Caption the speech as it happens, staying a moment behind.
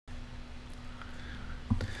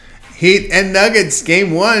Heat and Nuggets, Game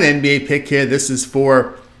 1 NBA pick here. This is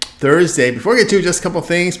for Thursday. Before we get to just a couple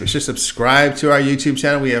things, be sure to subscribe to our YouTube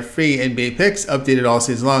channel. We have free NBA picks updated all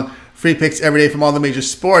season long. Free picks every day from all the major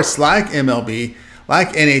sports like MLB,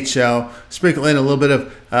 like NHL. Sprinkle in a little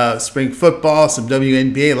bit of spring football, some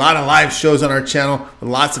WNBA. A lot of live shows on our channel with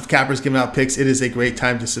lots of cappers giving out picks. It is a great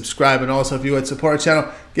time to subscribe. And also, if you would support our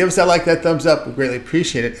channel, give us that like, that thumbs up. We greatly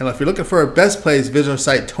appreciate it. And if you're looking for our best plays, visit our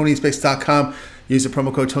site, Tony'sPicks.com. Use the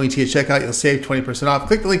promo code TonyT at checkout. You'll save 20% off.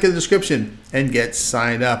 Click the link in the description and get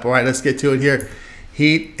signed up. All right, let's get to it here.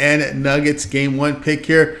 Heat and Nuggets, Game 1 pick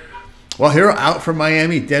here. Well, Hero out for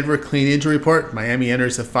Miami. Denver clean injury report. Miami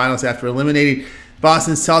enters the finals after eliminating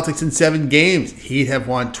Boston Celtics in 7 games. Heat have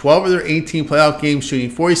won 12 of their 18 playoff games,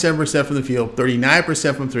 shooting 47% from the field,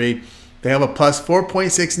 39% from 3. They have a plus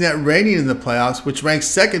 4.6 net rating in the playoffs, which ranks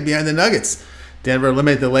second behind the Nuggets. Denver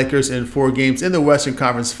eliminated the Lakers in 4 games in the Western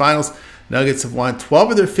Conference Finals. Nuggets have won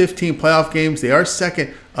 12 of their 15 playoff games. They are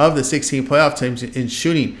second of the 16 playoff teams in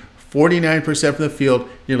shooting 49% from the field,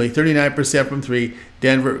 nearly 39% from 3.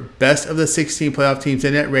 Denver, best of the 16 playoff teams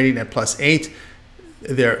in net rating at plus 8.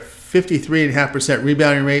 Their 53.5%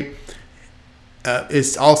 rebounding rate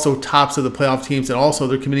is also tops of the playoff teams, and also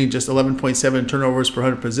they're committing just 11.7 turnovers per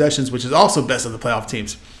 100 possessions, which is also best of the playoff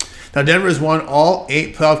teams. Now, Denver has won all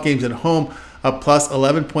 8 playoff games at home, a plus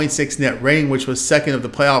 11.6 net rating, which was second of the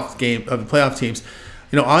playoff teams.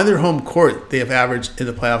 You know, on their home court, they have averaged in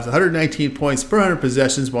the playoffs 119 points per 100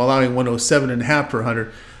 possessions while allowing 107.5 per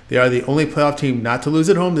 100. They are the only playoff team not to lose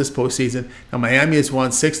at home this postseason. Now, Miami has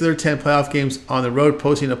won 6 of their 10 playoff games on the road,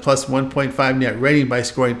 posting a plus 1.5 net rating by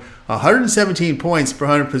scoring 117 points per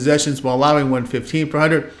 100 possessions while allowing 115 per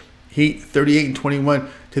 100. Heat 38-21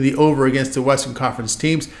 to the over against the Western Conference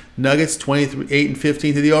teams. Nuggets 28-15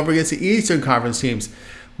 to the over against the Eastern Conference teams.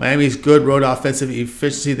 Miami's good road offensive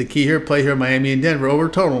efficiency, the key here. Play here, Miami and Denver over a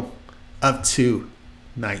total of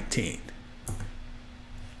 219.